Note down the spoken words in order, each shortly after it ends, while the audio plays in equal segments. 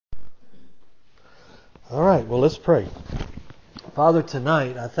All right, well, let's pray. Father,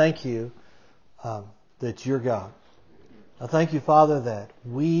 tonight I thank you that you're God. I thank you, Father, that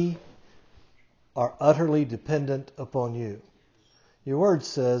we are utterly dependent upon you. Your word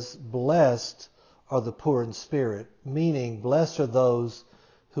says, blessed are the poor in spirit, meaning blessed are those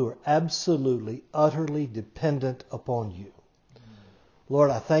who are absolutely, utterly dependent upon you.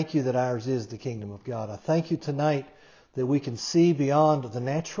 Lord, I thank you that ours is the kingdom of God. I thank you tonight that we can see beyond the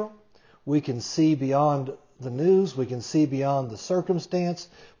natural. We can see beyond the news. We can see beyond the circumstance.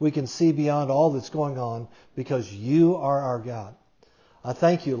 We can see beyond all that's going on because you are our God. I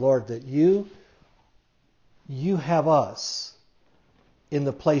thank you, Lord, that you have us in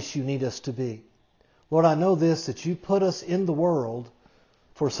the place you need us to be. Lord, I know this, that you put us in the world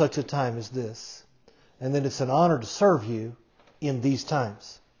for such a time as this, and that it's an honor to serve you in these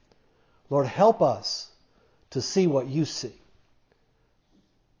times. Lord, help us to see what you see.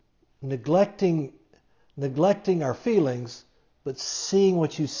 Neglecting our feelings, but seeing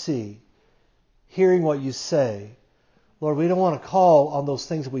what you see, hearing what you say. Lord, we don't want to call on those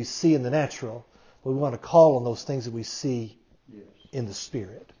things that we see in the natural, but we want to call on those things that we see in the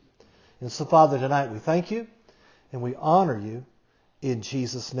Spirit. And so, Father, tonight we thank you and we honor you in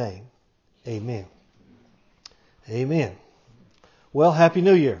Jesus' name. Amen. Amen. Well, Happy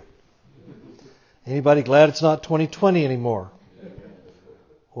New Year. Anybody glad it's not 2020 anymore?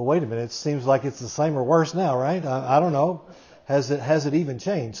 Well, wait a minute. It seems like it's the same or worse now, right? I don't know. Has it even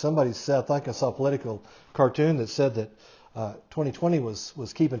changed? Somebody said, I think I saw a political cartoon that said that 2020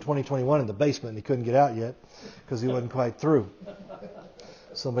 was keeping 2021 in the basement and he couldn't get out yet because he wasn't quite through.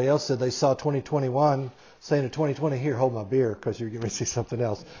 Somebody else said they saw 2021 saying to 2020, here, hold my beer because you're going to see something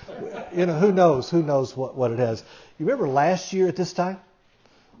else. You know, who knows what it has. You remember last year at this time?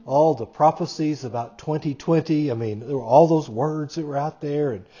 All the prophecies about 2020. I mean, there were all those words that were out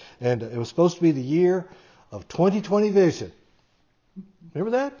there, and it was supposed to be the year of 2020 vision.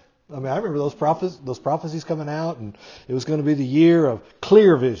 Remember that? I mean, I remember those prophecies coming out, and it was going to be the year of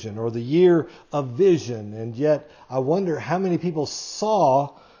clear vision or the year of vision. And yet, I wonder how many people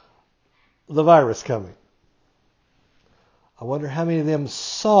saw the virus coming. I wonder how many of them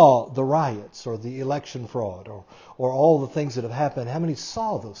saw the riots or the election fraud or all the things that have happened. How many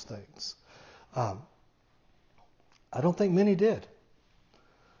saw those things? I don't think many did.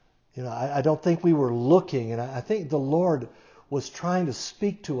 You know, I don't think we were looking, and I think the Lord was trying to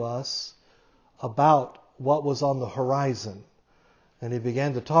speak to us about what was on the horizon. And He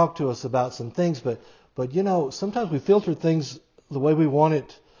began to talk to us about some things, but you know, sometimes we filter things the way we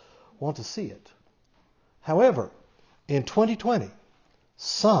want to see it. However, in 2020,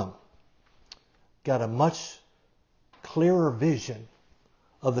 some got a much clearer vision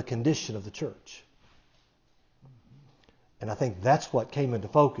of the condition of the church. And I think that's what came into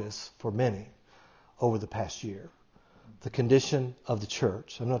focus for many over the past year. The condition of the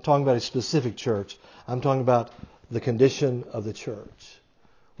church. I'm not talking about a specific church. I'm talking about the condition of the church.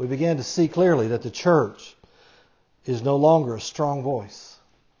 We began to see clearly that the church is no longer a strong voice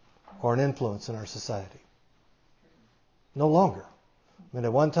or an influence in our society. No longer. I mean,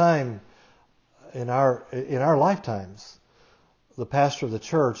 at one time in our lifetimes, the pastor of the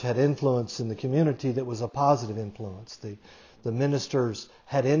church had influence in the community that was a positive influence. The ministers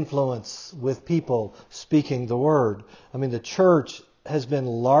had influence with people speaking the word. I mean, the church has been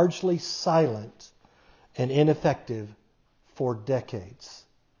largely silent and ineffective for decades.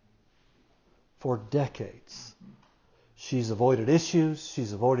 For decades. She's avoided issues.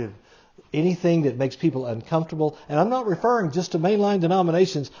 She's avoided anything that makes people uncomfortable. And I'm not referring just to mainline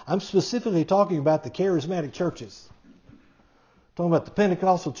denominations. I'm specifically talking about the charismatic churches. I'm talking about the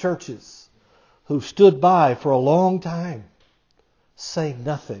Pentecostal churches who stood by for a long time saying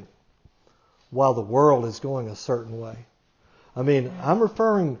nothing while the world is going a certain way. I mean, I'm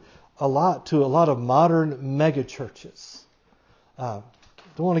referring a lot of modern mega churches. Don't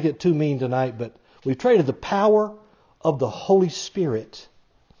want to get too mean tonight, but we've traded the power of the Holy Spirit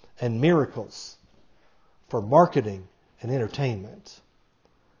and miracles for marketing and entertainment.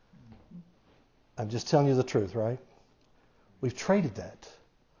 I'm just telling you the truth, right? We've traded that.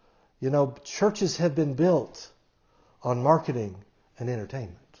 You know, churches have been built on marketing and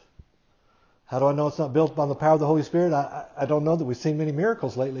entertainment. How do I know it's not built on the power of the Holy Spirit? I don't know that we've seen many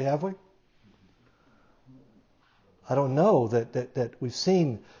miracles lately, have we? I don't know that we've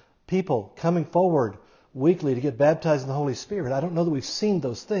seen people coming forward weekly to get baptized in the Holy Spirit. I don't know that we've seen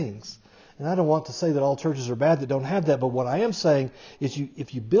those things. And I don't want to say that all churches are bad that don't have that, but what I am saying is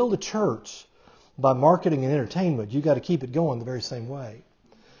if you build a church by marketing and entertainment, you got to keep it going the very same way.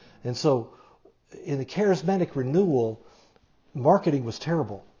 And so in the charismatic renewal, marketing was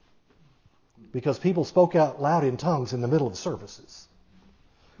terrible. because people spoke out loud in tongues in the middle of services.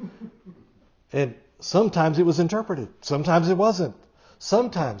 And sometimes it was interpreted. Sometimes it wasn't.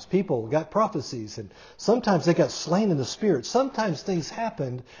 Sometimes people got prophecies, and sometimes they got slain in the Spirit. Sometimes things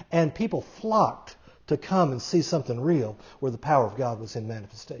happened and people flocked to come and see something real where the power of God was in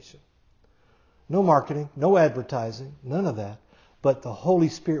manifestation. No marketing, no advertising, none of that. But the Holy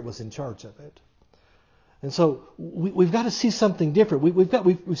Spirit was in charge of it. And so we've got to see something different.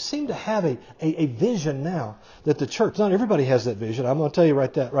 We seem to have a vision now that the church, not everybody has that vision. I'm going to tell you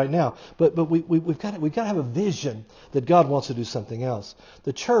right now. But we've got to have a vision that God wants to do something else.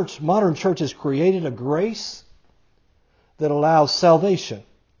 The church, modern church, has created a grace that allows salvation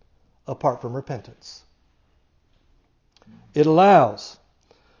apart from repentance. It allows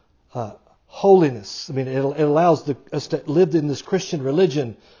holiness. I mean, it allows us to live in this Christian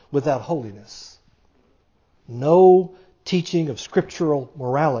religion without holiness. No teaching of scriptural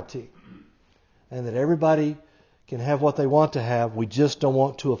morality. And that everybody can have what they want to have. We just don't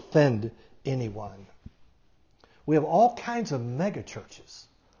want to offend anyone. We have all kinds of mega churches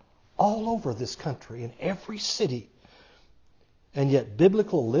all over this country, in every city. And yet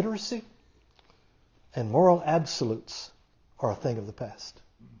biblical literacy and moral absolutes are a thing of the past.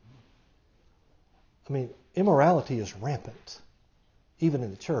 I mean, immorality is rampant, even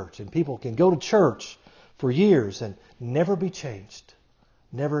in the church. And people can go to church for years and never be changed,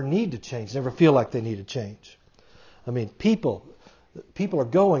 never need to change, never feel like they need to change. I mean, people are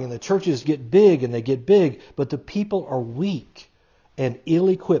going and the churches get big and they get big, but the people are weak and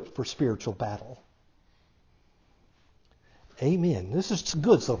ill-equipped for spiritual battle. Amen. This is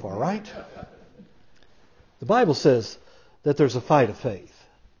good so far, right? The Bible says that there's a fight of faith.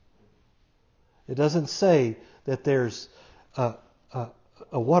 It doesn't say that there's a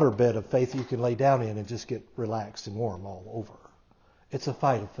waterbed of faith you can lay down in and just get relaxed and warm all over. It's a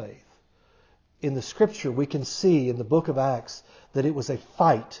fight of faith. In the Scripture, we can see in the book of Acts that it was a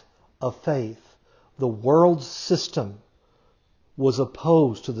fight of faith. The world's system was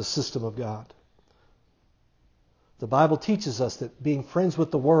opposed to the system of God. The Bible teaches us that being friends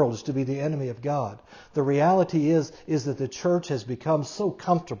with the world is to be the enemy of God. The reality is that the church has become so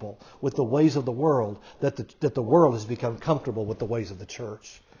comfortable with the ways of the world that the world has become comfortable with the ways of the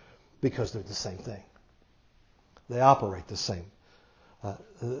church, because they're the same thing. They operate the same.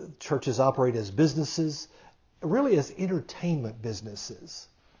 Churches operate as businesses, really as entertainment businesses.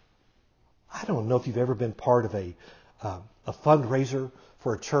 I don't know if you've ever been part of a fundraiser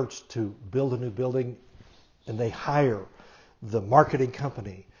for a church to build a new building, and they hire the marketing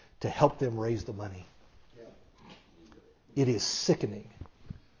company to help them raise the money. It is sickening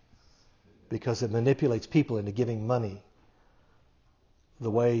because it manipulates people into giving money the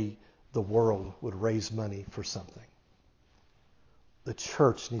way the world would raise money for something. The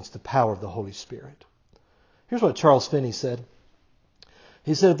church needs the power of the Holy Spirit. Here's what Charles Finney said.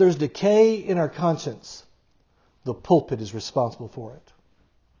 He said, if there's decay in our conscience, the pulpit is responsible for it.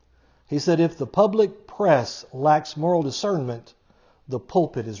 He said, if the public press lacks moral discernment, the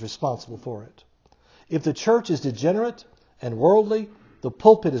pulpit is responsible for it. If the church is degenerate and worldly, the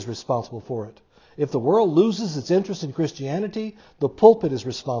pulpit is responsible for it. If the world loses its interest in Christianity, the pulpit is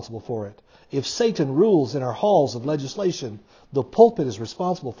responsible for it. If Satan rules in our halls of legislation, the pulpit is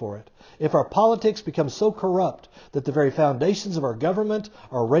responsible for it. If our politics become so corrupt that the very foundations of our government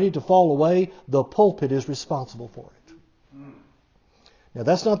are ready to fall away, the pulpit is responsible for it. Now,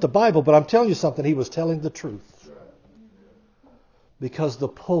 that's not the Bible, but I'm telling you something. He was telling the truth. Because the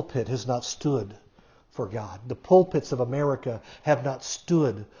pulpit has not stood for God. The pulpits of America have not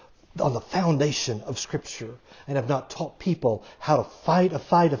stood on the foundation of Scripture and have not taught people how to fight a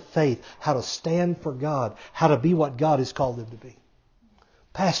fight of faith, how to stand for God, how to be what God has called them to be.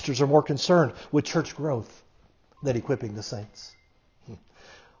 Pastors are more concerned with church growth than equipping the saints.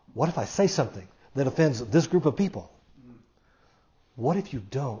 What if I say something that offends this group of people? What if you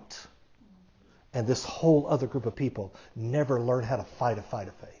don't? And this whole other group of people never learn how to fight a fight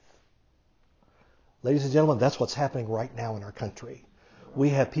of faith. Ladies and gentlemen, that's what's happening right now in our country. We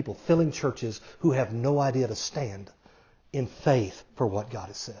have people filling churches who have no idea to stand in faith for what God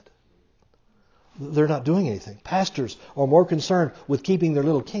has said. They're not doing anything. Pastors are more concerned with keeping their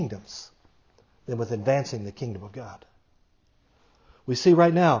little kingdoms than with advancing the kingdom of God. We see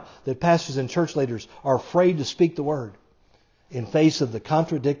right now that pastors and church leaders are afraid to speak the word in face of the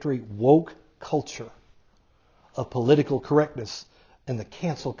contradictory woke culture of political correctness and the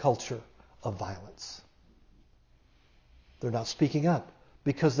cancel culture of violence. They're not speaking up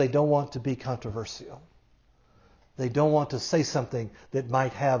because they don't want to be controversial. They don't want to say something that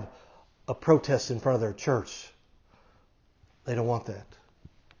might have a protest in front of their church. They don't want that.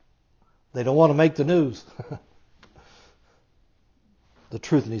 They don't want to make the news. The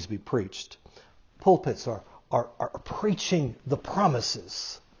truth needs to be preached. Pulpits are preaching the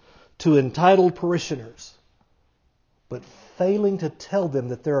promises to entitled parishioners, but failing to tell them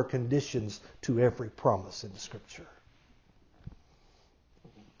that there are conditions to every promise in the Scripture.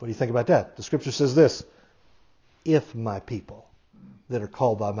 What do you think about that? The Scripture says this: if my people that are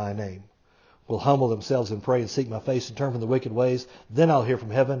called by my name will humble themselves and pray and seek my face and turn from the wicked ways, then I'll hear from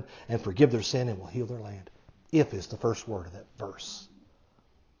heaven and forgive their sin and will heal their land. If is the first word of that verse.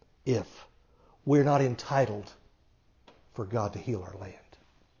 If. We're not entitled for God to heal our land.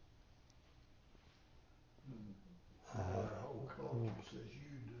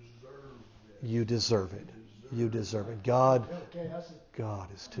 You deserve it. You deserve it. God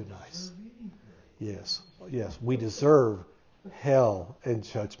is too nice. Yes. We deserve hell and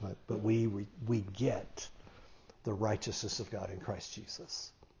judgment, but we get the righteousness of God in Christ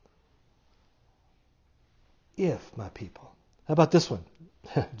Jesus. If my people. How about this one?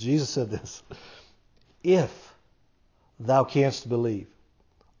 Jesus said this: if thou canst believe,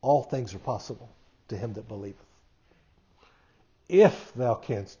 all things are possible to him that believeth. If thou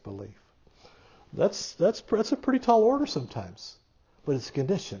canst believe. That's a pretty tall order sometimes, but it's a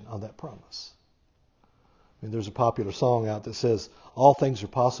condition on that promise. I mean, there's a popular song out that says, all things are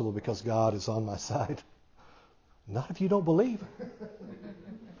possible because God is on my side. Not if you don't believe.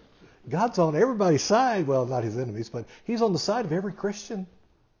 God's on everybody's side. Well, not his enemies, but he's on the side of every Christian.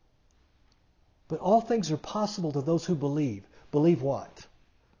 But all things are possible to those who believe. Believe what?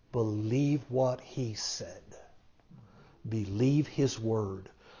 Believe what he said. Believe his word.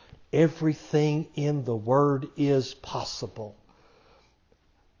 Everything in the word is possible.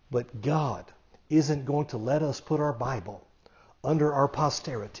 But God isn't going to let us put our Bible under our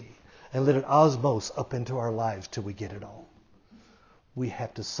posterity and let it osmose up into our lives till we get it all. We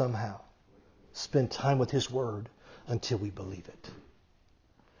have to somehow spend time with his word until we believe it.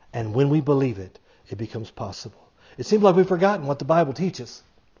 And when we believe it, it becomes possible. It seems like we've forgotten what the Bible teaches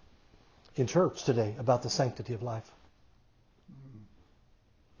in church today about the sanctity of life.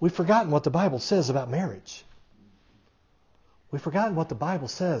 We've forgotten what the Bible says about marriage. We've forgotten what the Bible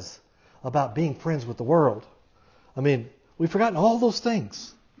says about being friends with the world. I mean, we've forgotten all those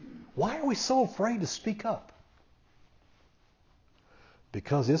things. Why are we so afraid to speak up?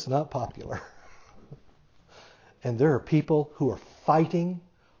 Because it's not popular. And there are people who are fighting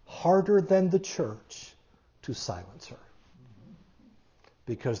harder than the church to silence her.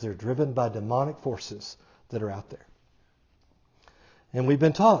 Because they're driven by demonic forces that are out there. And we've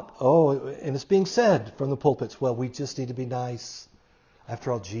been taught, and it's being said from the pulpits, well, we just need to be nice.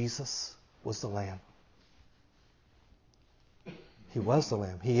 After all, Jesus was the Lamb. He was the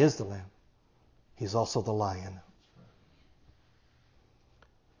Lamb. He is the Lamb. He's also the Lion.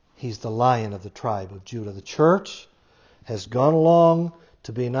 He's the Lion of the tribe of Judah. The church has gone along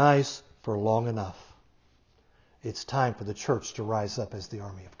to be nice for long enough. It's time for the church to rise up as the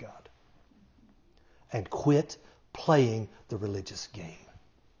army of God and quit playing the religious game.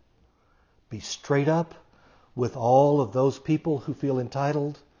 Be straight up with all of those people who feel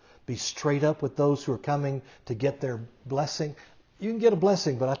entitled. Be straight up with those who are coming to get their blessing. You can get a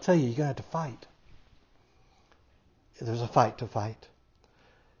blessing, but I tell you, you're going to have to fight. There's a fight to fight.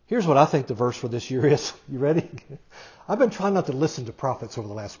 Here's what I think the verse for this year is. You ready? I've been trying not to listen to prophets over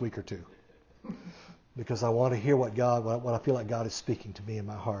the last week or two because I want to hear what I feel like God is speaking to me in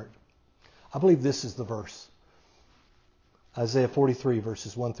my heart. I believe this is the verse. Isaiah 43,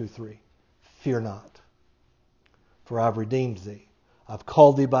 verses 1 through 3. Fear not, for I've redeemed thee. I've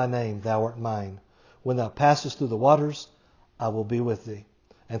called thee by name, thou art mine. When thou passest through the waters, I will be with thee.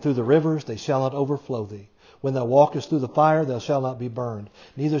 And through the rivers, they shall not overflow thee. When thou walkest through the fire, thou shalt not be burned.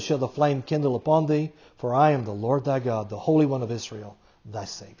 Neither shall the flame kindle upon thee. For I am the Lord thy God, the Holy One of Israel, thy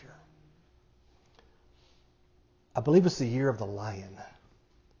Savior. I believe it's the year of the Lion.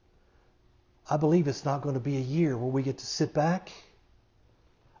 I believe it's not going to be a year where we get to sit back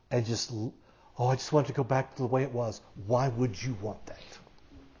and I just want to go back to the way it was. Why would you want that?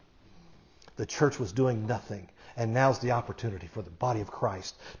 The church was doing nothing, and now's the opportunity for the body of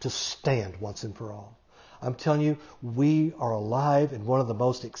Christ to stand once and for all. I'm telling you, we are alive in one of the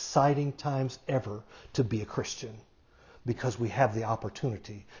most exciting times ever to be a Christian because we have the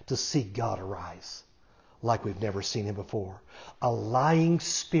opportunity to see God arise like we've never seen him before. A lying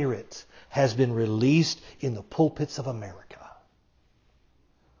spirit has been released in the pulpits of America.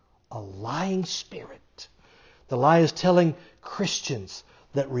 A lying spirit. The lie is telling Christians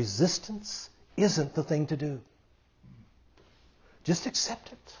that resistance isn't the thing to do. Just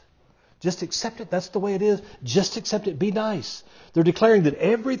accept it. Just accept it. That's the way it is. Just accept it. Be nice. They're declaring that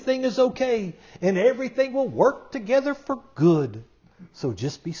everything is okay and everything will work together for good. So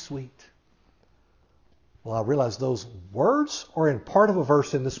just be sweet. Well, I realize those words are in part of a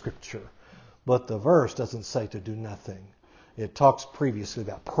verse in the Scripture, but the verse doesn't say to do nothing. It talks previously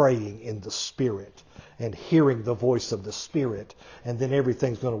about praying in the Spirit and hearing the voice of the Spirit, and then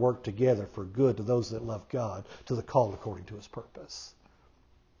everything's going to work together for good to those that love God, to the called according to His purpose.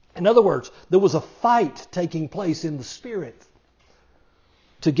 In other words, there was a fight taking place in the Spirit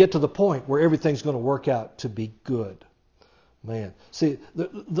to get to the point where everything's going to work out to be good. Man, see,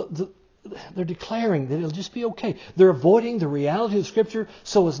 they're declaring that it'll just be okay. They're avoiding the reality of Scripture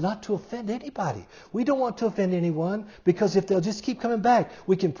so as not to offend anybody. We don't want to offend anyone, because if they'll just keep coming back,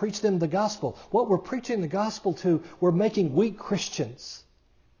 we can preach them the gospel. What we're preaching the gospel to, we're making weak Christians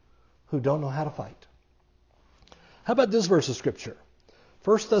who don't know how to fight. How about this verse of Scripture?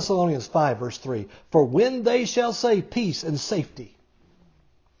 1 Thessalonians 5, verse 3. For when they shall say peace and safety,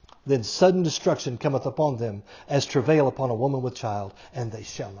 then sudden destruction cometh upon them, as travail upon a woman with child, and they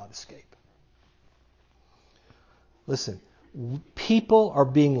shall not escape. Listen, people are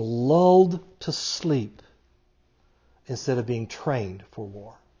being lulled to sleep instead of being trained for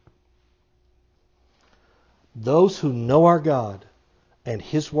war. Those who know our God and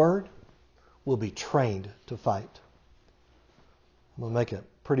His Word will be trained to fight. I'm going to make a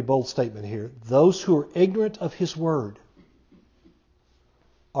pretty bold statement here. Those who are ignorant of His Word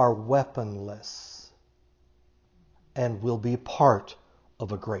are weaponless and will be part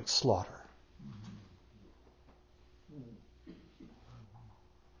of a great slaughter.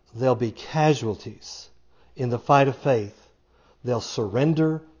 There'll be casualties in the fight of faith. They'll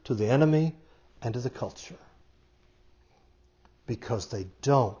surrender to the enemy and to the culture because they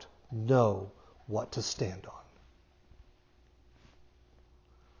don't know what to stand on.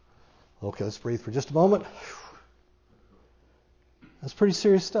 Okay, let's breathe for just a moment. That's pretty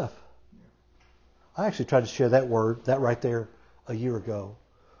serious stuff. I actually tried to share that right there, a year ago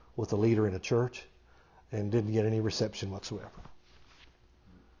with a leader in a church and didn't get any reception whatsoever.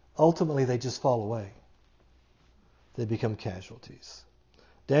 Ultimately, they just fall away. They become casualties.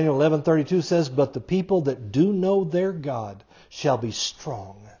 Daniel 11:32 says, but the people that do know their God shall be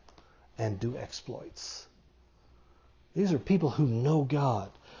strong and do exploits. These are people who know God.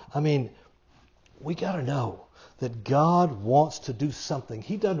 I mean, we got to know that God wants to do something.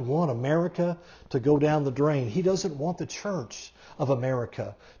 He doesn't want America to go down the drain. He doesn't want the church of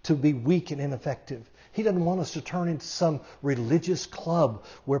America to be weak and ineffective. He doesn't want us to turn into some religious club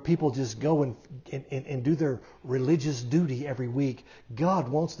where people just go and do their religious duty every week. God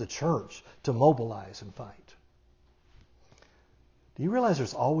wants the church to mobilize and fight. Do you realize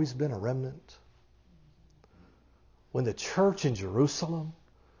there's always been a remnant? When the church in Jerusalem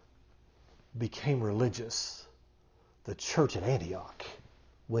became religious, the church at Antioch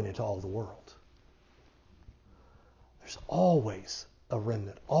went into all the world. There's always a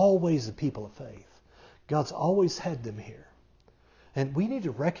remnant, always a people of faith. God's always had them here. And we need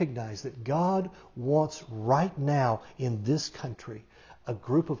to recognize that God wants right now in this country a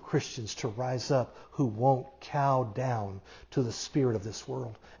group of Christians to rise up who won't cow down to the spirit of this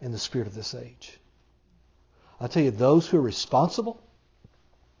world and the spirit of this age. I'll tell you, those who are responsible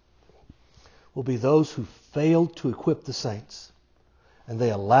will be those who failed to equip the saints, and they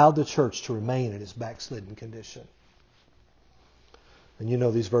allowed the church to remain in its backslidden condition. And you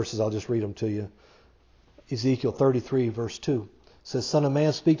know these verses, I'll just read them to you. Ezekiel 33, verse 2 says, Son of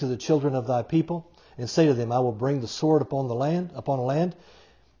man, speak to the children of thy people, and say to them, I will bring the sword upon a land.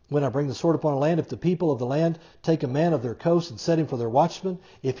 When I bring the sword upon a land, if the people of the land take a man of their coast and set him for their watchman,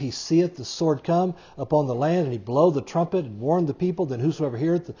 if he seeth the sword come upon the land, and he blow the trumpet and warn the people, then whosoever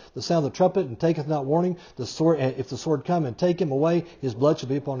heareth the sound of the trumpet and taketh not warning, if the sword come and take him away, his blood shall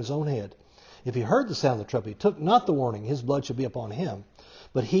be upon his own head. If he heard the sound of the trumpet, he took not the warning, his blood shall be upon him.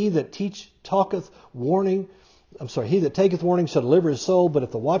 But he that taketh warning shall deliver his soul. But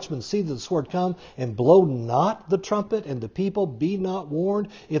if the watchman see the sword come and blow not the trumpet, and the people be not warned,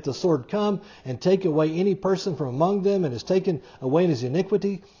 if the sword come and take away any person from among them, and is taken away in his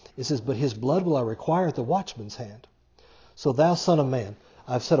iniquity, it says, but his blood will I require at the watchman's hand. So thou, son of man,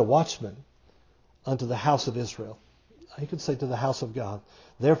 I've set a watchman unto the house of Israel. You could say to the house of God.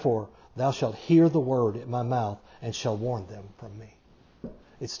 Therefore thou shalt hear the word at my mouth, and shall warn them from me.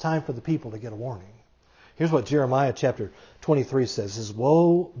 It's time for the people to get a warning. Here's what Jeremiah chapter 23 says. It says,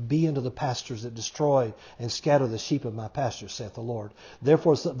 Woe be unto the pastors that destroy and scatter the sheep of my pastures, saith the Lord.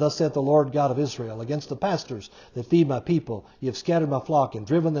 Therefore thus saith the Lord God of Israel, against the pastors that feed my people, ye have scattered my flock and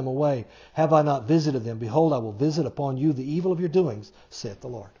driven them away. Have I not visited them? Behold, I will visit upon you the evil of your doings, saith the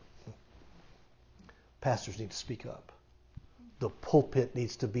Lord. Pastors need to speak up. The pulpit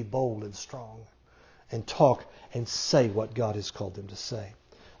needs to be bold and strong and talk and say what God has called them to say.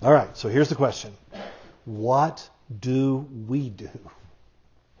 All right, so here's the question. What do we do?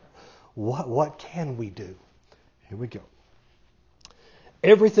 What can we do? Here we go.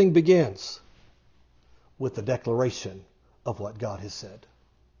 Everything begins with the declaration of what God has said.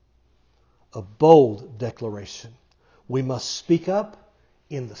 A bold declaration. We must speak up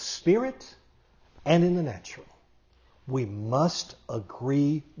in the spirit and in the natural. We must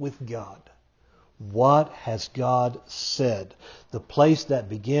agree with God. What has God said? The place that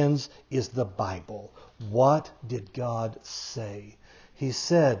begins is the Bible. What did God say? He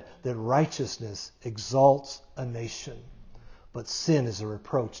said that righteousness exalts a nation, but sin is a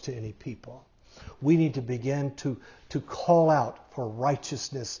reproach to any people. We need to begin to call out for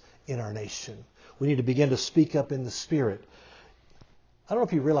righteousness in our nation. We need to begin to speak up in the Spirit. I don't know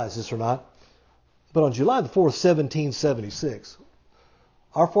if you realize this or not, but on July the 4th, 1776,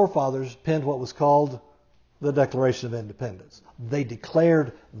 our forefathers penned what was called the Declaration of Independence. They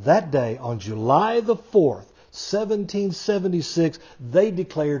declared that day, on July the 4th, 1776, they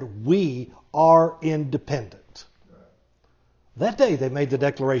declared we are independent. That day they made the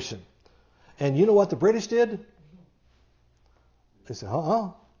declaration. And you know what the British did? They said,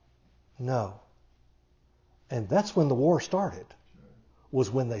 no. And that's when the war started, was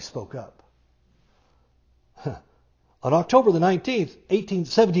when they spoke up. On October the 19th,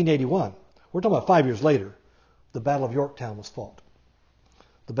 1781, we're talking about 5 years later, the Battle of Yorktown was fought.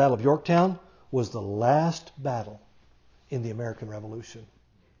 The Battle of Yorktown was the last battle in the American Revolution.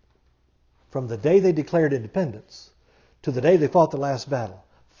 From the day they declared independence to the day they fought the last battle,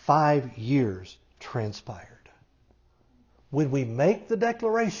 5 years transpired. When we make the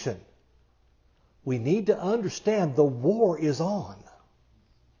declaration, we need to understand the war is on.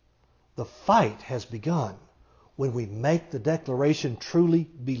 The fight has begun when we make the declaration truly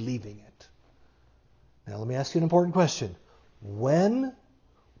believing it. Now let me ask you an important question. When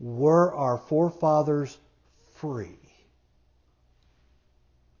were our forefathers free?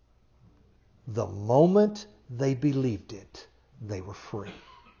 The moment they believed it, they were free.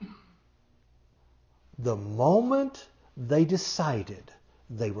 The moment they decided,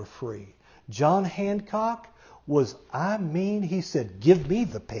 they were free. John Hancock he said, give me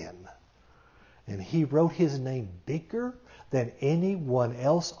the pen. And he wrote his name bigger than anyone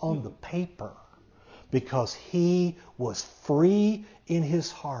else on the paper because he was free in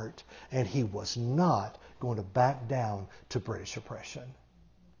his heart and he was not going to back down to British oppression.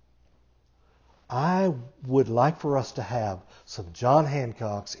 I would like for us to have some John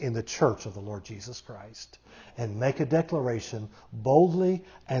Hancocks in the church of the Lord Jesus Christ and make a declaration boldly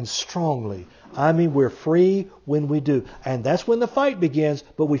and strongly. We're free when we do. And that's when the fight begins,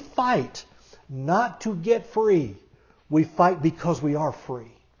 but we fight not to get free. We fight because we are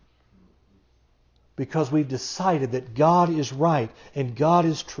free. Because we've decided that God is right and God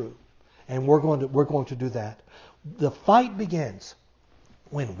is true. And we're going to do that. The fight begins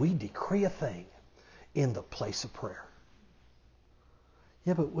when we decree a thing in the place of prayer.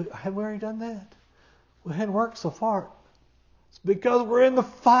 Yeah, but have we already done that? It hadn't worked so far. It's because we're in the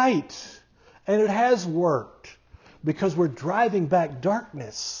fight. And it has worked. Because we're driving back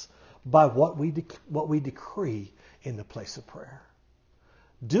darkness by what we decree in the place of prayer.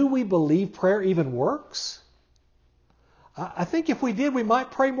 Do we believe prayer even works? I think if we did, we might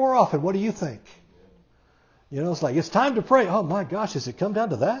pray more often. What do you think? It's like, it's time to pray. Oh my gosh, has it come down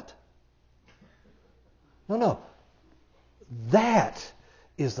to that? No. That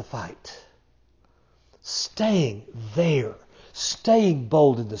is the fight. Staying there. Staying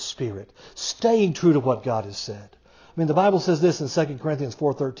bold in the Spirit. Staying true to what God has said. The Bible says this in 2 Corinthians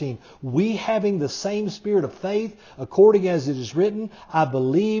 4:13. We having the same spirit of faith, according as it is written, I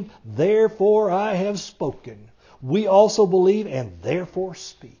believe, therefore I have spoken. We also believe and therefore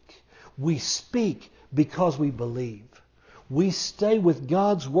speak. We speak because we believe. We stay with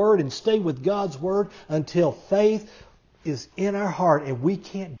God's Word and stay with God's Word until faith is in our heart and we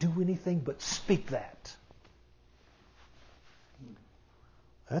can't do anything but speak that.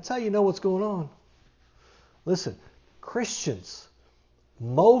 That's how you know what's going on. Listen, Christians,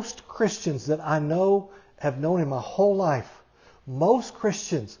 most Christians that I know, have known in my whole life, most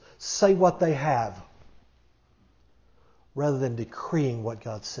Christians say what they have rather than decreeing what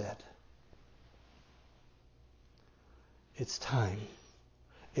God said. It's time.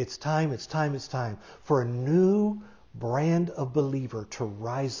 It's time for a new brand of believer to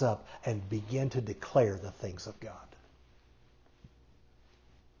rise up and begin to declare the things of God.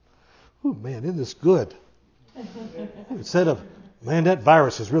 Oh man, isn't this good? Instead of Man, that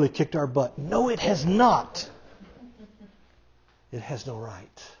virus has really kicked our butt. No, it has not. It has no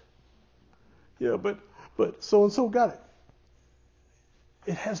right. Yeah, but so-and-so got it.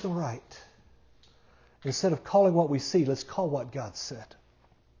 It has no right. Instead of calling what we see, let's call what God said.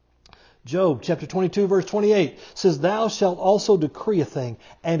 Job chapter 22 verse 28 says, Thou shalt also decree a thing,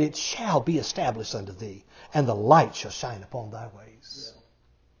 and it shall be established unto thee, and the light shall shine upon thy ways.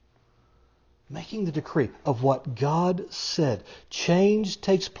 Yeah. Making the decree of what God said. Change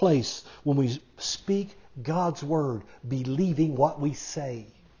takes place when we speak God's word, believing what we say.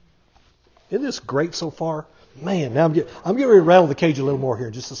 Isn't this great so far? Man, now I'm getting ready to rattle the cage a little more here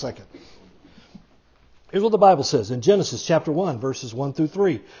in just a second. Here's what the Bible says in Genesis chapter 1, verses 1 through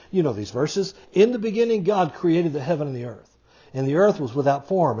 3. You know these verses. In the beginning, God created the heaven and the earth. And the earth was without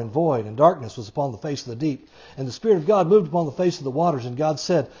form and void, and darkness was upon the face of the deep. And the Spirit of God moved upon the face of the waters, and God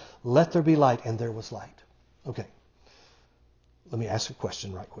said, Let there be light, and there was light. Okay. Let me ask a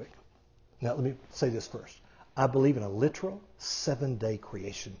question right quick. Now, let me say this first. I believe in a literal 7-day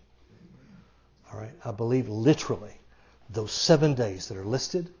creation. All right? I believe literally those 7 days that are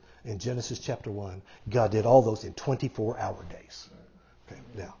listed in Genesis chapter 1, God did all those in 24-hour days. Okay,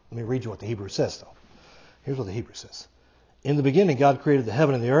 now, let me read you what the Hebrew says, though. Here's what the Hebrew says. In the beginning, God created the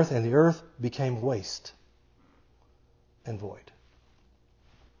heaven and the earth became waste and void.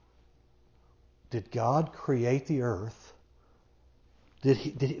 Did God create the earth?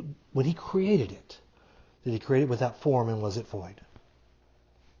 When He created it, did He create it without form, and was it void?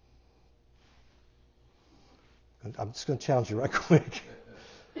 And I'm just going to challenge you right quick.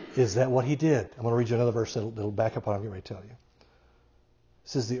 Is that what He did? I'm going to read you another verse that'll back up what I'm getting ready to tell you. It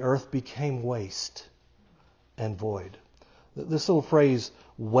says, the earth became waste and void. This little phrase,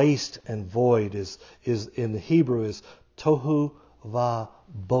 waste and void, is in the Hebrew is tohu va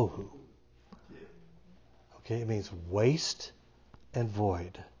bohu. Okay, it means waste and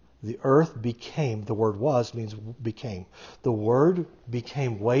void. The earth became, the word was means became. The word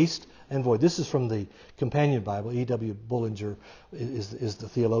became waste and void. This is from the Companion Bible. E.W. Bullinger is the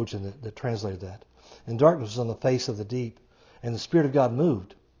theologian that translated that. And darkness was on the face of the deep, and the Spirit of God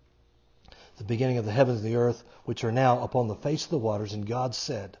moved. The beginning of the heavens and the earth, which are now upon the face of the waters, and God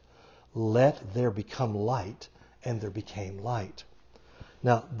said, Let there become light, and there became light.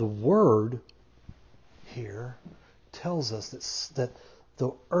 Now, the word here tells us that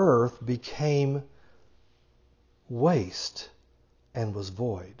the earth became waste and was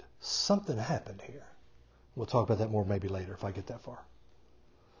void. Something happened here. We'll talk about that more maybe later if I get that far.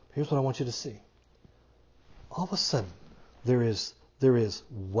 Here's what I want you to see. All of a sudden, there is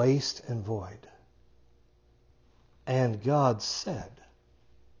waste and void. And God said,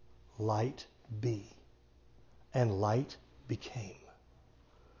 Light be. And light became.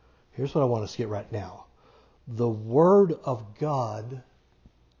 Here's what I want us to get right now. The Word of God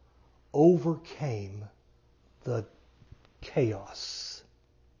overcame the chaos.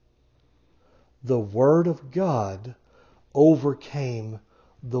 The Word of God overcame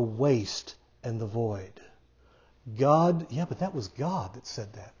the waste and the void. God, yeah, but that was God that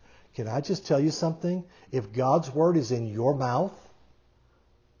said that. Can I just tell you something? If God's Word is in your mouth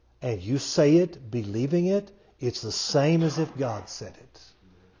and you say it, believing it, it's the same as if God said it.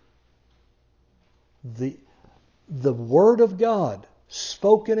 The Word of God,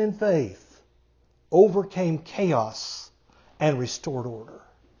 spoken in faith, overcame chaos and restored order.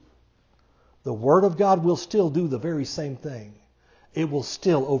 The Word of God will still do the very same thing. It will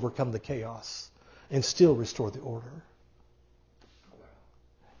still overcome the chaos and still restore the order.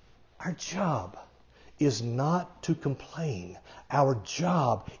 Our job is not to complain. Our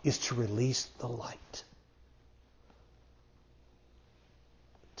job is to release the light.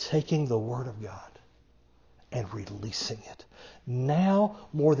 Taking the Word of God and releasing it. Now,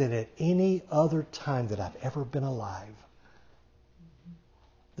 more than at any other time that I've ever been alive,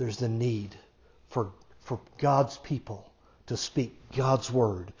 there's the need for God's people to speak God's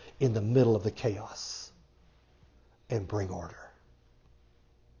Word in the middle of the chaos and bring order.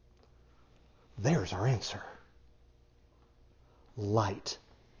 There's our answer. Light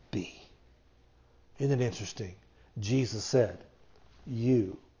be. Isn't it interesting? Jesus said,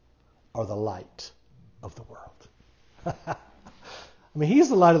 You are the light of the world. I mean, He's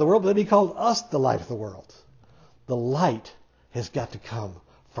the light of the world, but then He called us the light of the world. The light has got to come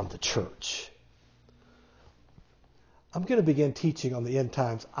from the church. I'm going to begin teaching on the end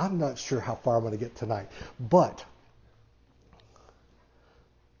times. I'm not sure how far I'm going to get tonight, but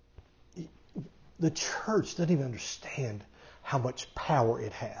the church doesn't even understand how much power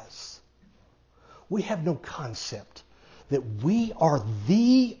it has. We have no concept that we are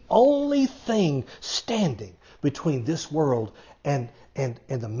the only thing standing between this world and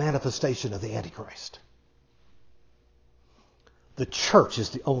the manifestation of the Antichrist. The church is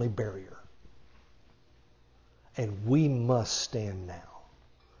the only barrier. And we must stand now,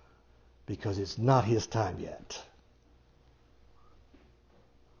 because it's not his time yet.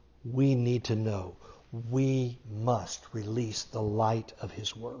 We need to know we must release the light of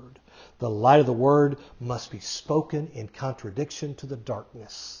his word. The light of the word must be spoken in contradiction to the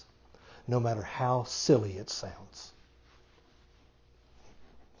darkness, no matter how silly it sounds.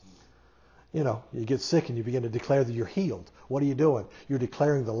 You know, you get sick and you begin to declare that you're healed. What are you doing? You're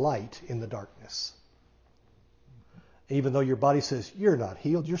declaring the light in the darkness. Even though your body says, you're not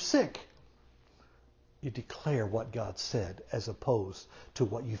healed, you're sick. You declare what God said as opposed to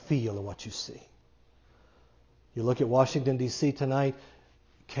what you feel and what you see. You look at Washington, D.C. tonight,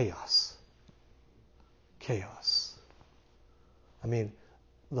 chaos. Chaos. I mean,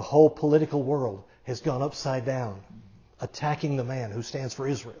 the whole political world has gone upside down, attacking the man who stands for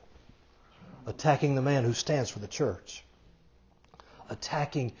Israel, attacking the man who stands for the church,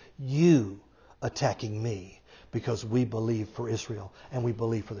 attacking you, attacking me, because we believe for Israel and we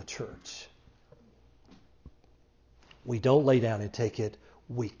believe for the church. We don't lay down and take it.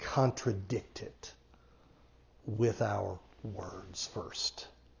 We contradict it with our words first.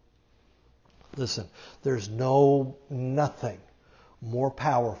 Listen, there's nothing more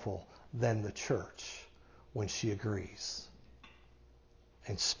powerful than the church when she agrees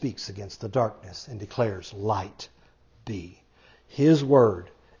and speaks against the darkness and declares light be. His word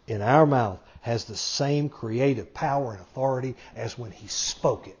in our mouth has the same creative power and authority as when he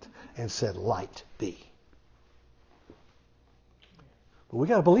spoke it and said light be. But we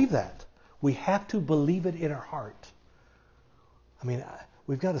got to believe that. We have to believe it in our heart. I mean,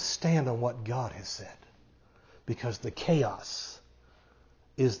 we've got to stand on what God has said, because the chaos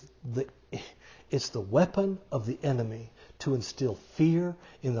is it's the weapon of the enemy to instill fear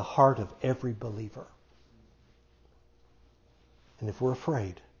in the heart of every believer. And if we're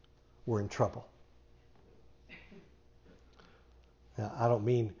afraid, we're in trouble. Now, I don't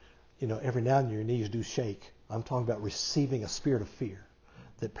mean, every now and then your knees do shake. I'm talking about receiving a spirit of fear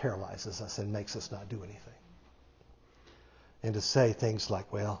that paralyzes us and makes us not do anything. And to say things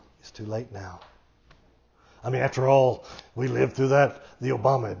like, well, it's too late now. I mean, after all, we lived through the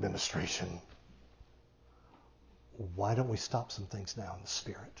Obama administration. Why don't we stop some things now in the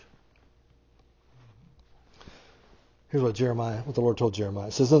Spirit? Here's what the Lord told Jeremiah.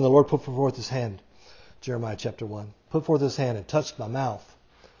 It says, then the Lord put forth his hand, Jeremiah chapter 1, put forth his hand and touched my mouth.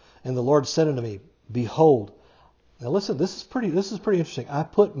 And the Lord said unto me, behold. Now listen, this is pretty interesting. I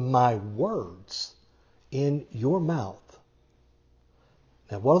put my words in your mouth.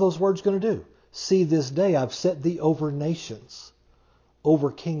 Now what are those words going to do? See, this day I've set thee over nations,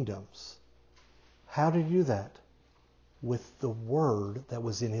 over kingdoms. How did he do that? With the word that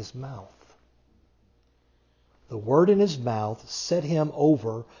was in his mouth. The word in his mouth set him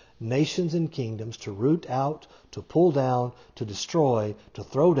over nations and kingdoms to root out, to pull down, to destroy, to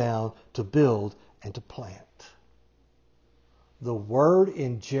throw down, to build, and to plant. The word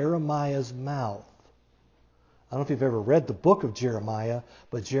in Jeremiah's mouth. I don't know if you've ever read the book of Jeremiah,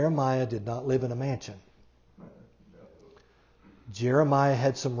 but Jeremiah did not live in a mansion. Jeremiah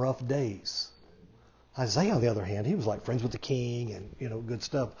had some rough days. Isaiah, on the other hand, he was like friends with the king and, good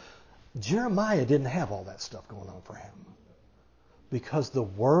stuff. Jeremiah didn't have all that stuff going on for him, because the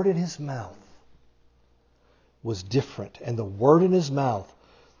word in his mouth was different. And the word in his mouth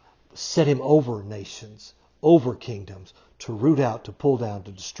set him over nations, over kingdoms, to root out, to pull down,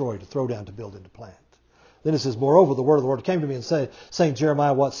 to destroy, to throw down, to build, and to plant. Then it says, moreover, the word of the Lord came to me and said, saying,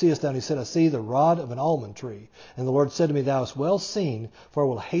 Jeremiah, what seest thou? And he said, I see the rod of an almond tree. And the Lord said to me, thou hast well seen, for I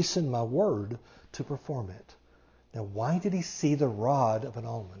will hasten my word to perform it. Now, why did he see the rod of an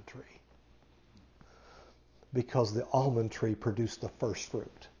almond tree? Because the almond tree produced the first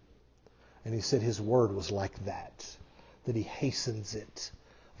fruit. And he said his word was like that he hastens it.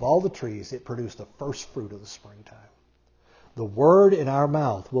 Of all the trees, it produced the first fruit of the springtime. The word in our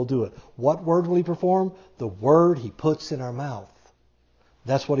mouth will do it. What word will he perform? The word he puts in our mouth.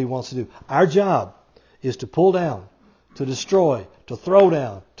 That's what he wants to do. Our job is to pull down, to destroy, to throw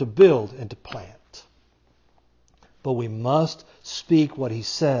down, to build, and to plant. But we must speak what he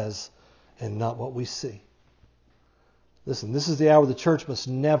says and not what we see. Listen, this is the hour the church must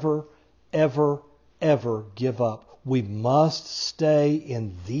never, ever, ever give up. We must stay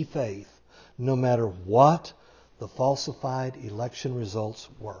in the faith no matter what the falsified election results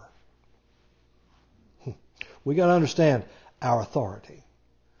were. We got to understand our authority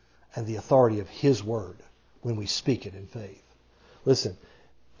and the authority of his word when we speak it in faith. Listen,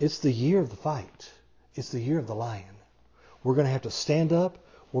 it's the year of the fight. It's the year of the lion. We're going to have to stand up.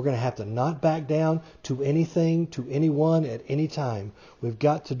 We're going to have to not back down to anything, to anyone, at any time. We've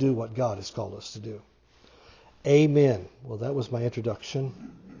got to do what God has called us to do. Amen. Well, that was my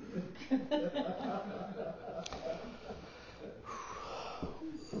introduction.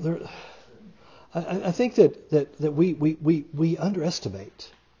 I think that we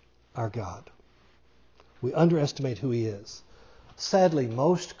underestimate our God. We underestimate who He is. Sadly,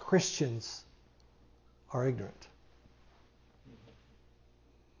 most Christians are ignorant.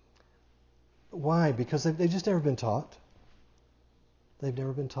 Why? Because they've just never been taught. They've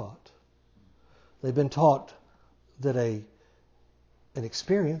never been taught. They've been taught that an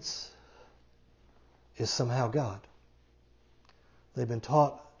experience is somehow God. They've been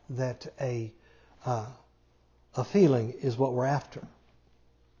taught that a feeling is what we're after.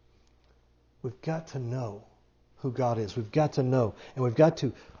 We've got to know who God is. We've got to know, and we've got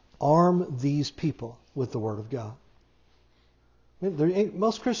to arm these people with the Word of God.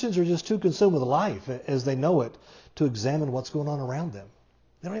 Most Christians are just too consumed with life as they know it to examine what's going on around them.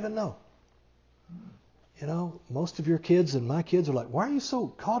 They don't even know. You know, most of your kids and my kids are like, why are you so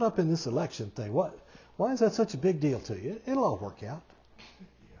caught up in this election thing? Why is that such a big deal to you? It'll all work out.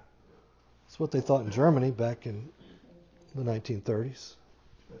 That's what they thought in Germany back in the 1930s.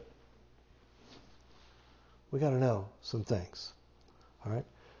 We got to know some things. All right.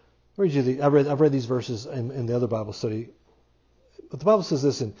 I've read these verses in the other Bible study. But the Bible says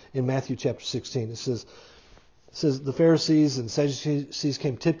this in Matthew chapter 16. It says the Pharisees and Sadducees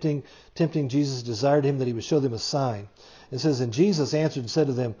came tempting Jesus, desired him that he would show them a sign. It says, and Jesus answered and said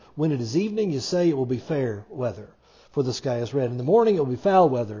to them, when it is evening, you say it will be fair weather, for the sky is red. In the morning it will be foul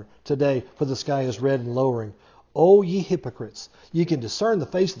weather today, for the sky is red and lowering. O ye hypocrites, you can discern the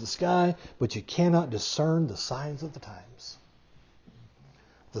face of the sky, but you cannot discern the signs of the times.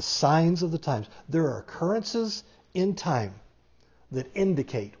 The signs of the times. There are occurrences in time that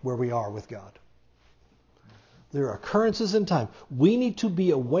indicate where we are with God. There are occurrences in time. We need to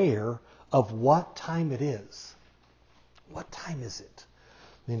be aware of what time it is. What time is it?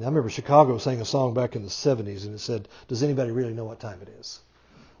 I remember Chicago sang a song back in the 70s, and it said, does anybody really know what time it is?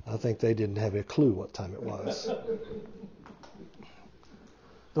 I think they didn't have a clue what time it was. The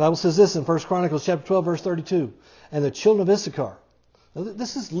Bible says this in 1 Chronicles chapter 12, verse 32. And the children of Issachar. Now,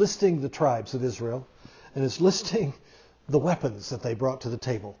 this is listing the tribes of Israel, and it's listing the weapons that they brought to the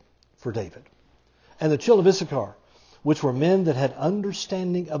table for David. And the children of Issachar, which were men that had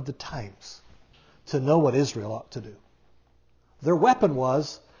understanding of the times, to know what Israel ought to do. Their weapon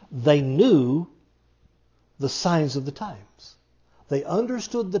was, they knew the signs of the times. They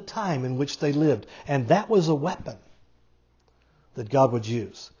understood the time in which they lived. And that was a weapon that God would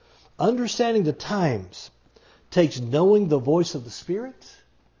use. Understanding the times takes knowing the voice of the Spirit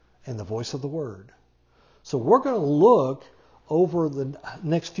and the voice of the Word. So we're going to look over the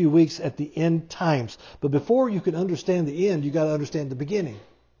next few weeks at the end times. But before you can understand the end, you've got to understand the beginning.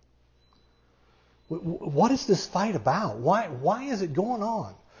 What is this fight about? Why is it going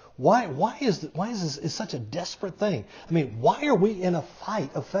on? Why is this such a desperate thing? I mean, why are we in a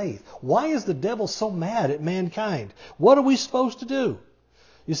fight of faith? Why is the devil so mad at mankind? What are we supposed to do?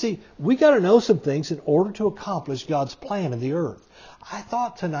 You see, we got to know some things in order to accomplish God's plan in the earth. I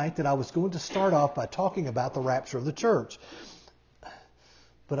thought tonight that I was going to start off by talking about the rapture of the church.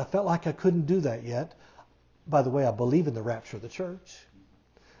 But I felt like I couldn't do that yet. By the way, I believe in the rapture of the church.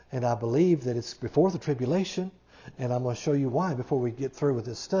 And I believe that it's before the tribulation. And I'm going to show you why before we get through with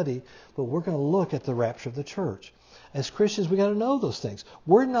this study. But we're going to look at the rapture of the church. As Christians, we got to know those things.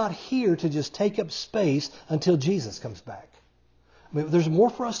 We're not here to just take up space until Jesus comes back. I mean, there's more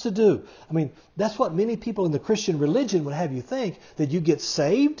for us to do. I mean, that's what many people in the Christian religion would have you think, that you get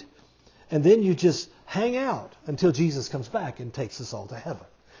saved and then you just hang out until Jesus comes back and takes us all to heaven.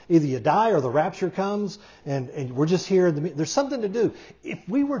 Either you die or the rapture comes and we're just here. There's something to do. If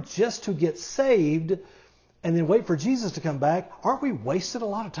we were just to get saved and then wait for Jesus to come back, aren't we wasting a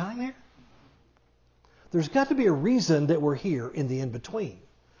lot of time here? There's got to be a reason that we're here in the in-between.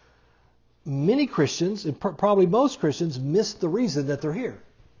 Many Christians, and probably most Christians, miss the reason that they're here.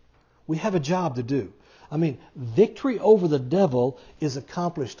 We have a job to do. I mean, victory over the devil is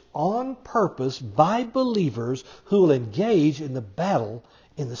accomplished on purpose by believers who will engage in the battle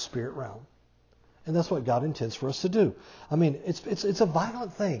in the spirit realm. And that's what God intends for us to do. I mean, it's a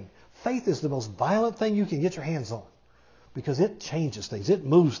violent thing. Faith is the most violent thing you can get your hands on because it changes things. It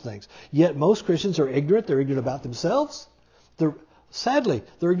moves things. Yet most Christians are ignorant. They're ignorant about themselves. Sadly,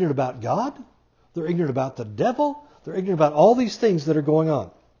 they're ignorant about God. They're ignorant about the devil. They're ignorant about all these things that are going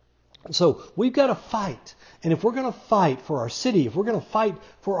on. So we've got to fight. And if we're going to fight for our city, if we're going to fight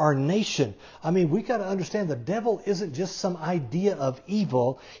for our nation, we've got to understand the devil isn't just some idea of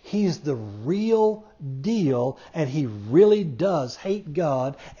evil. He's the real deal, and he really does hate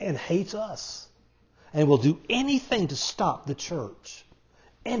God and hates us. And will do anything to stop the church.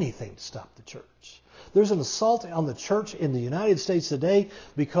 Anything to stop the church. There's an assault on the church in the United States today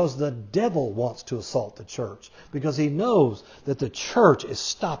because the devil wants to assault the church. Because he knows that the church is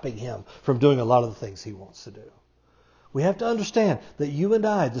stopping him from doing a lot of the things he wants to do. We have to understand that you and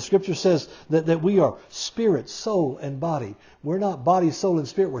I, the Scripture says that we are spirit, soul, and body. We're not body, soul, and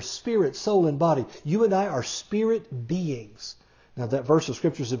spirit. We're spirit, soul, and body. You and I are spirit beings. Now that verse of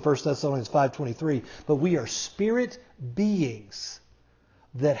Scripture is in 1 Thessalonians 5:23. But we are spirit beings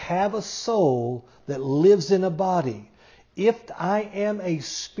that have a soul that lives in a body. If I am a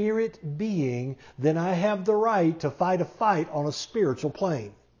spirit being, then I have the right to fight a fight on a spiritual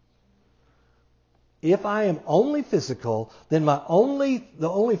plane. If I am only physical, then the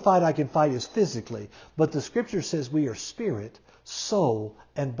only fight I can fight is physically. But the Scripture says we are spirit, soul,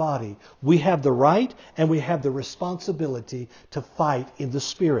 and body. We have the right and we have the responsibility to fight in the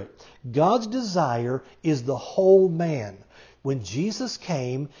Spirit. God's desire is the whole man. When Jesus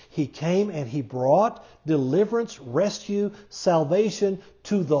came, He came and He brought deliverance, rescue, salvation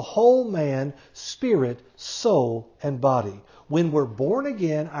to the whole man, spirit, soul, and body. When we're born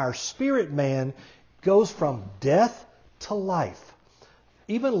again, our spirit man goes from death to life.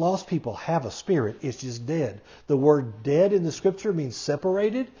 Even lost people have a spirit. It's just dead. The word dead in the Scripture means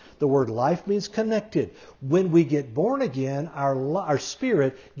separated. The word life means connected. When we get born again, our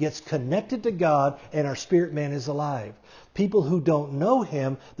spirit gets connected to God and our spirit man is alive. People who don't know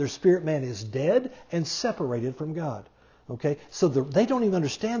Him, their spirit man is dead and separated from God. Okay? So they don't even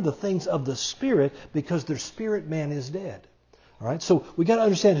understand the things of the Spirit because their spirit man is dead. All right, so we got to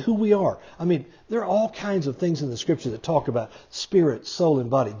understand who we are. There are all kinds of things in the Scripture that talk about spirit, soul,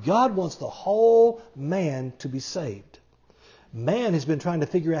 and body. God wants the whole man to be saved. Man has been trying to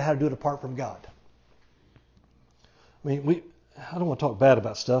figure out how to do it apart from God. I don't want to talk bad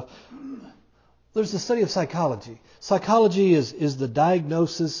about stuff. There's the study of psychology. Psychology is the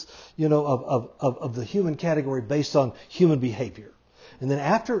diagnosis, of the human category based on human behavior. And then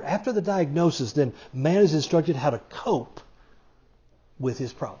after the diagnosis, then man is instructed how to cope with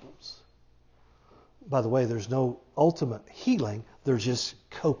his problems. By the way, there's no ultimate healing. There's just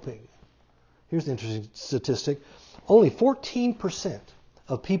coping. Here's an interesting statistic. Only 14%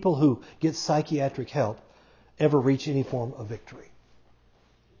 of people who get psychiatric help ever reach any form of victory.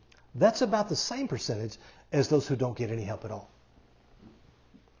 That's about the same percentage as those who don't get any help at all.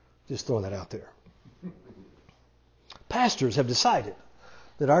 Just throwing that out there. Pastors have decided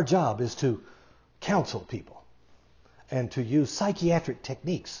that our job is to counsel people and to use psychiatric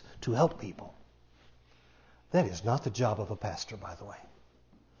techniques to help people. That is not the job of a pastor, by the way.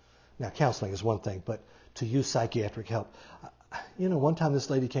 Now, counseling is one thing, but to use psychiatric help. One time this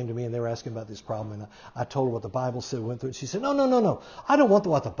lady came to me and they were asking about this problem, and I told her what the Bible said, went through it. She said, no. I don't want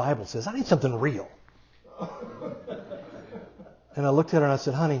what the Bible says. I need something real. And I looked at her and I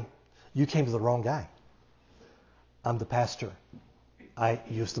said, honey, you came to the wrong guy. I'm the pastor. I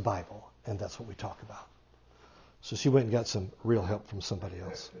use the Bible, and that's what we talk about. So she went and got some real help from somebody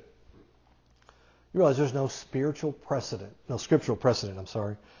else. You realize there's no scriptural precedent,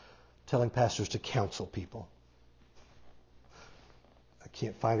 telling pastors to counsel people. I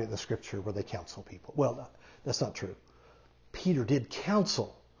can't find it in the Scripture where they counsel people. Well, that's not true. Peter did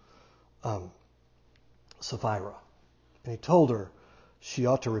counsel Sapphira, and he told her she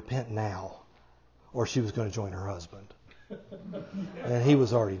ought to repent now, or she was going to join her husband. And he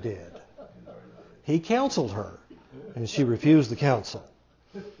was already dead. He counseled her, and she refused the counsel.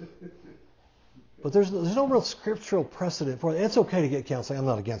 But there's no real scriptural precedent for it. It's okay to get counseling. I'm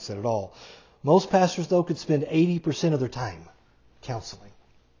not against it at all. Most pastors, though, could spend 80% of their time counseling.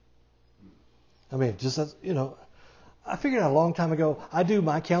 Just as, I figured out a long time ago, I do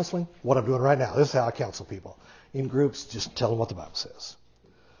my counseling, what I'm doing right now. This is how I counsel people. In groups, just tell them what the Bible says.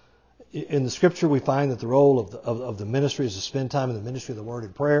 In the Scripture, we find that the role of the ministry is to spend time in the ministry of the Word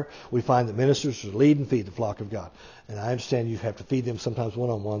and prayer. We find that ministers should lead and feed the flock of God. And I understand you have to feed them sometimes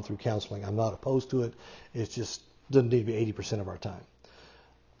one-on-one through counseling. I'm not opposed to it. It just doesn't need to be 80% of our time.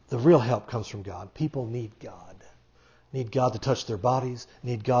 The real help comes from God. People need God. Need God to touch their bodies.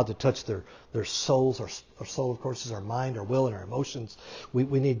 Need God to touch their souls. Our soul, of course, is our mind, our will, and our emotions. We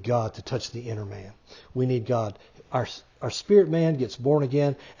need God to touch the inner man. We need God. Our spirit man gets born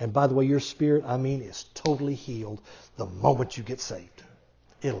again. And by the way, your spirit, is totally healed the moment you get saved.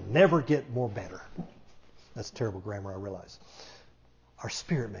 It'll never get more better. That's terrible grammar, I realize. Our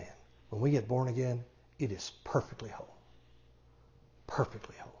spirit man When we get born again, it is perfectly whole.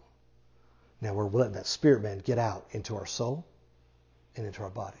 Perfectly whole. Now we're letting that spirit man get out into our soul and into our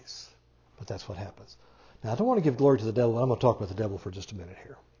bodies. But that's what happens. Now I don't want to give glory to the devil. I'm going to talk about the devil for just a minute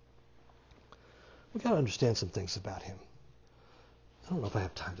here. We've got to understand some things about him. I don't know if I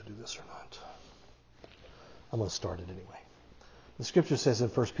have time to do this or not. I'm going to start it anyway. The scripture says in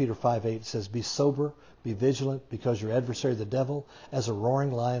 1 Peter 5:8, it says, "Be sober, be vigilant, because your adversary the devil, as a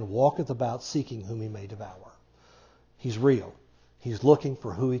roaring lion, walketh about seeking whom he may devour." He's real. He's looking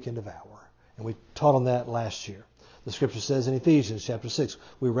for who he can devour. And we taught on that last year. The scripture says in Ephesians chapter 6,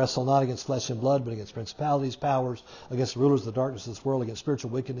 "We wrestle not against flesh and blood, but against principalities, powers, against the rulers of the darkness of this world, against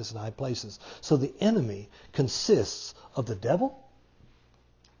spiritual wickedness in high places." So the enemy consists of the devil,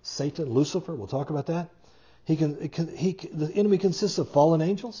 Satan, Lucifer. We'll talk about that. The enemy consists of fallen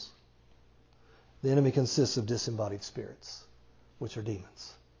angels. The enemy consists of disembodied spirits, which are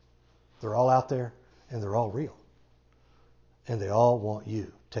demons. They're all out there, and they're all real. And they all want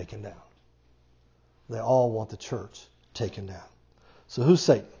you taken down. They all want the church taken down. So who's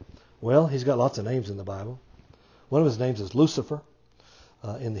Satan? Well, he's got lots of names in the Bible. One of his names is Lucifer.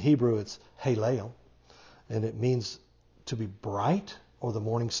 In the Hebrew, it's Halel, and it means to be bright or the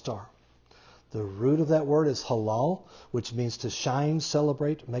morning star. The root of that word is halal, which means to shine,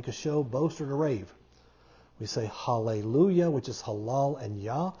 celebrate, make a show, boast, or to rave. We say hallelujah, which is halal, and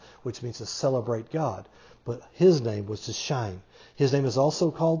Yah, which means to celebrate God. But his name was to shine. His name is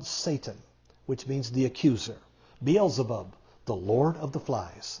also called Satan, which means the accuser. Beelzebub, the Lord of the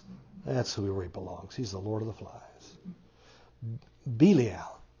flies. That's who he belongs. He's the Lord of the flies.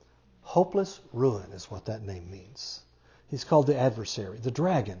 Belial, hopeless ruin is what that name means. He's called the adversary, the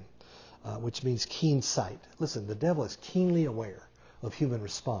dragon, which means keen sight. Listen, the devil is keenly aware of human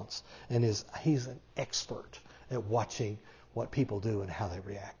response, and he's an expert at watching what people do and how they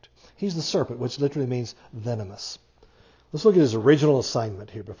react. He's the serpent, which literally means venomous. Let's look at his original assignment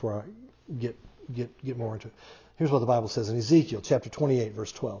here before I get more into it. Here's what the Bible says in Ezekiel chapter 28,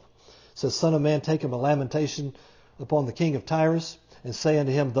 verse 12. It says, "Son of man, take him a lamentation upon the king of Tyrus, and say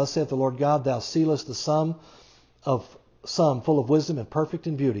unto him, Thus saith the Lord God, Thou sealest the sum full of wisdom and perfect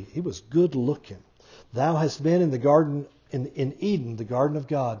in beauty." He was good looking. "Thou hast been in the garden, in Eden, the garden of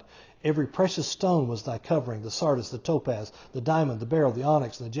God. Every precious stone was thy covering, the sardius, the topaz, the diamond, the beryl, the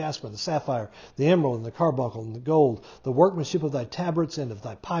onyx, and the jasper, the sapphire, the emerald, and the carbuncle, and the gold. The workmanship of thy tabrets and of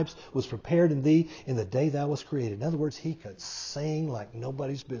thy pipes was prepared in thee in the day thou wast created." In other words, he could sing like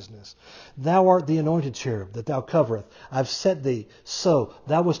nobody's business. "Thou art the anointed cherub that thou covereth. I've set thee so.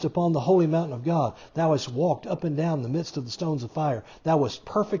 Thou wast upon the holy mountain of God. Thou hast walked up and down the midst of the stones of fire. Thou wast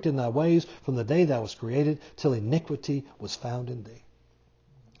perfect in thy ways from the day thou wast created till iniquity was found in thee."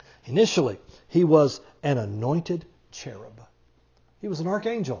 Initially, he was an anointed cherub. He was an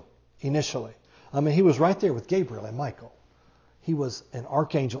archangel initially. I mean, he was right there with Gabriel and Michael. He was an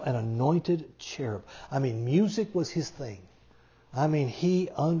archangel, an anointed cherub. I mean, music was his thing. I mean, he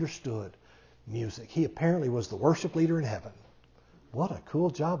understood music. He apparently was the worship leader in heaven. What a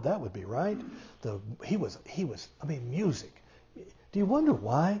cool job that would be, right? Music. Do you wonder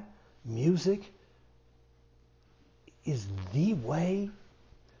why music is the way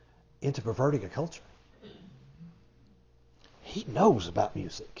into perverting a culture? He knows about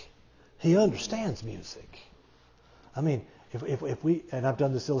music. He understands music. I mean, if we, and I've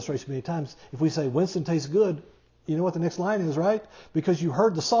done this illustration many times, if we say Winston tastes good, you know what the next line is, right? Because you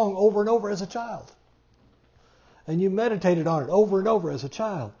heard the song over and over as a child. And you meditated on it over and over as a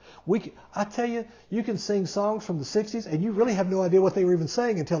child. I tell you, you can sing songs from the 60s and you really have no idea what they were even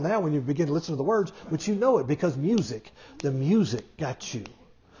saying until now when you begin to listen to the words, but you know it because the music got you.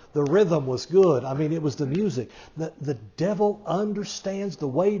 The rhythm was good. I mean, it was the music. The devil understands the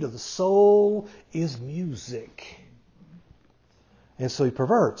way to the soul is music. And so he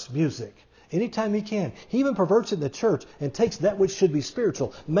perverts music anytime he can. He even perverts it in the church and takes that which should be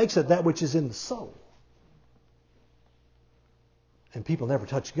spiritual, makes it that which is in the soul. And people never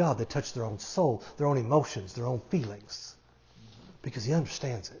touch God. They touch their own soul, their own emotions, their own feelings. Because he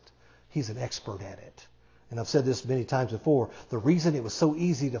understands it. He's an expert at it. And I've said this many times before. The reason it was so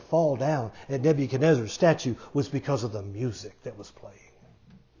easy to fall down at Nebuchadnezzar's statue was because of the music that was playing.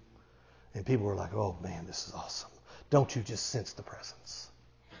 And people were like, "Oh man, this is awesome. Don't you just sense the presence?"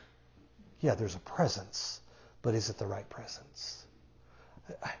 Yeah, there's a presence, but is it the right presence?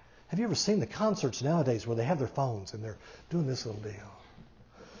 Have you ever seen the concerts nowadays where they have their phones and they're doing this little deal?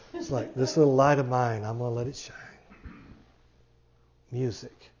 It's like, this little light of mine, I'm going to let it shine.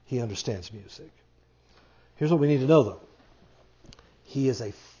 Music. He understands music. Here's what we need to know, though. He is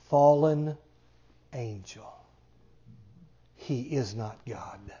a fallen angel. He is not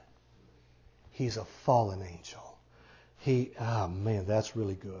God. He's a fallen angel. Man, that's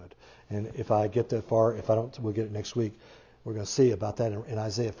really good. And if I get that far, if I don't, we'll get it next week. We're going to see about that in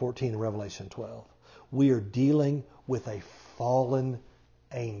Isaiah 14 and Revelation 12. We are dealing with a fallen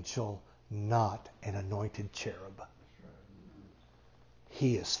angel, not an anointed cherub.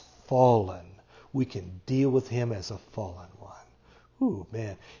 He is fallen. We can deal with him as a fallen one. Ooh,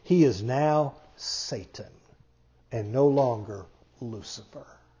 man. He is now Satan and no longer Lucifer.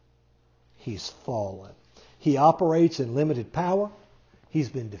 He's fallen. He operates in limited power. He's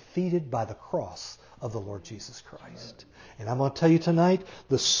been defeated by the cross of the Lord Jesus Christ. And I'm going to tell you tonight,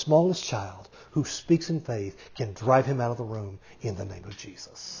 the smallest child who speaks in faith can drive him out of the room in the name of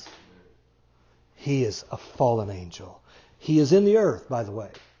Jesus. He is a fallen angel. He is in the earth, by the way.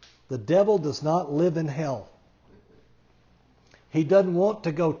 The devil does not live in hell. He doesn't want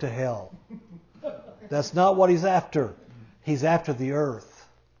to go to hell. That's not what he's after. He's after the earth.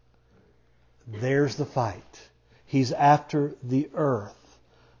 There's the fight. He's after the earth.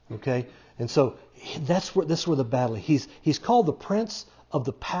 Okay? And so that's where the battle is. He's called the prince of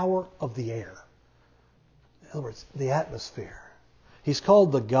the power of the air. In other words, the atmosphere. He's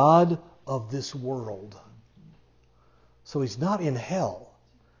called the god of this world. So he's not in hell.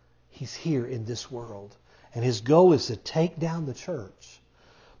 He's here in this world. And his goal is to take down the church.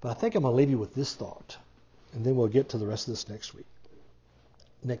 But I think I'm going to leave you with this thought. And then we'll get to the rest of this next week.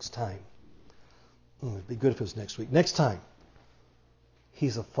 Next time. It'd be good if it was next week. Next time.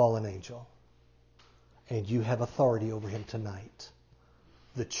 He's a fallen angel. And you have authority over him tonight.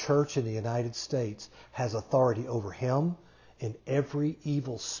 The church in the United States has authority over him and every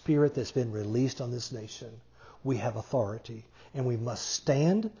evil spirit that's been released on this nation. We have authority. And we must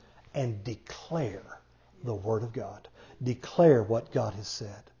stand and declare the Word of God. Declare what God has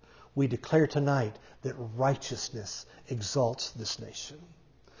said. We declare tonight that righteousness exalts this nation.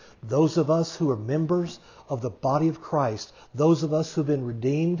 Those of us who are members of the body of Christ, those of us who have been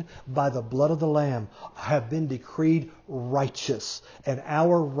redeemed by the blood of the Lamb, have been decreed righteous. And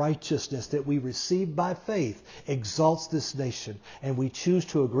our righteousness that we receive by faith exalts this nation. And we choose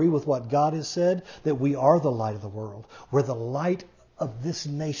to agree with what God has said, that we are the light of the world. We're the light of this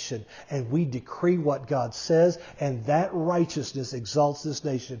nation, and we decree what God says, and that righteousness exalts this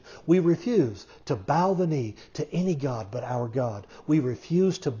nation. We refuse to bow the knee to any god but our God. We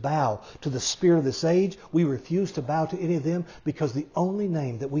refuse to bow to the spirit of this age. We refuse to bow to any of them, because the only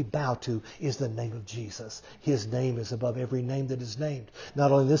name that we bow to is the name of Jesus. His name is above every name that is named,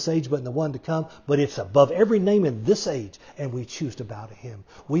 not only in this age but in the one to come, but it's above every name in this age, and we choose to bow to him.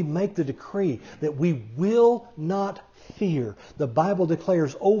 We make the decree that we will not fear. The Bible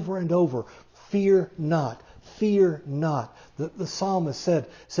declares over and over, fear not. Fear not. The psalmist said,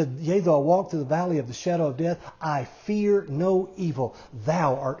 yea, though I walk through the valley of the shadow of death, I fear no evil.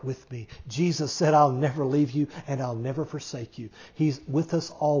 Thou art with me. Jesus said, I'll never leave you and I'll never forsake you. He's with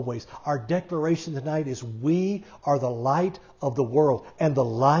us always. Our declaration tonight is we are the light of the world. And the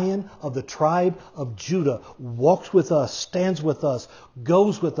Lion of the tribe of Judah walks with us, stands with us,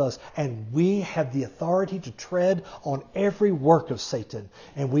 goes with us. And we have the authority to tread on every work of Satan.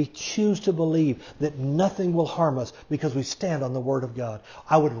 And we choose to believe that nothing will harm us because we stand on the Word of God.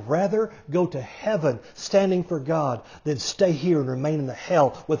 I would rather go to heaven standing for God than stay here and remain in the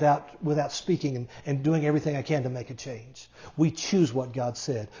hell without speaking and doing everything I can to make a change. We choose what God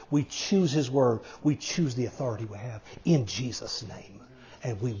said. We choose His Word. We choose the authority we have in Jesus' name.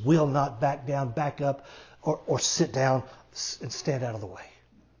 And we will not back down, back up, or sit down and stand out of the way.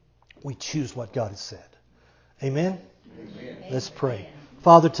 We choose what God has said. Amen? Amen. Let's pray.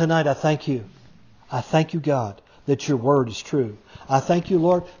 Father, tonight I thank you. I thank you, God, that your word is true. I thank you,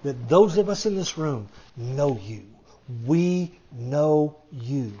 Lord, that those of us in this room know you. We know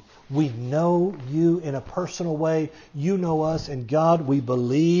you. We know you in a personal way. You know us. And God, we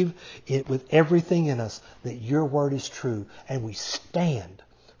believe it with everything in us that your word is true. And we stand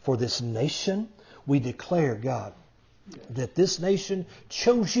for this nation. We declare, God, that this nation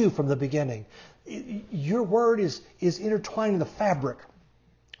chose you from the beginning. Your word is intertwined in the fabric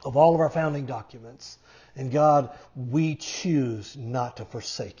of all of our founding documents. And God, we choose not to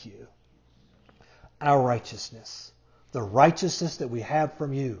forsake you. Our righteousness, the righteousness that we have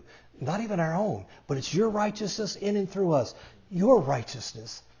from you, not even our own, but it's your righteousness in and through us. Your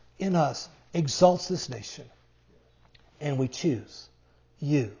righteousness in us exalts this nation. And we choose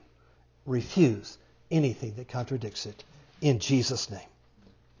you. Refuse anything that contradicts it. In Jesus' name,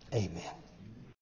 amen.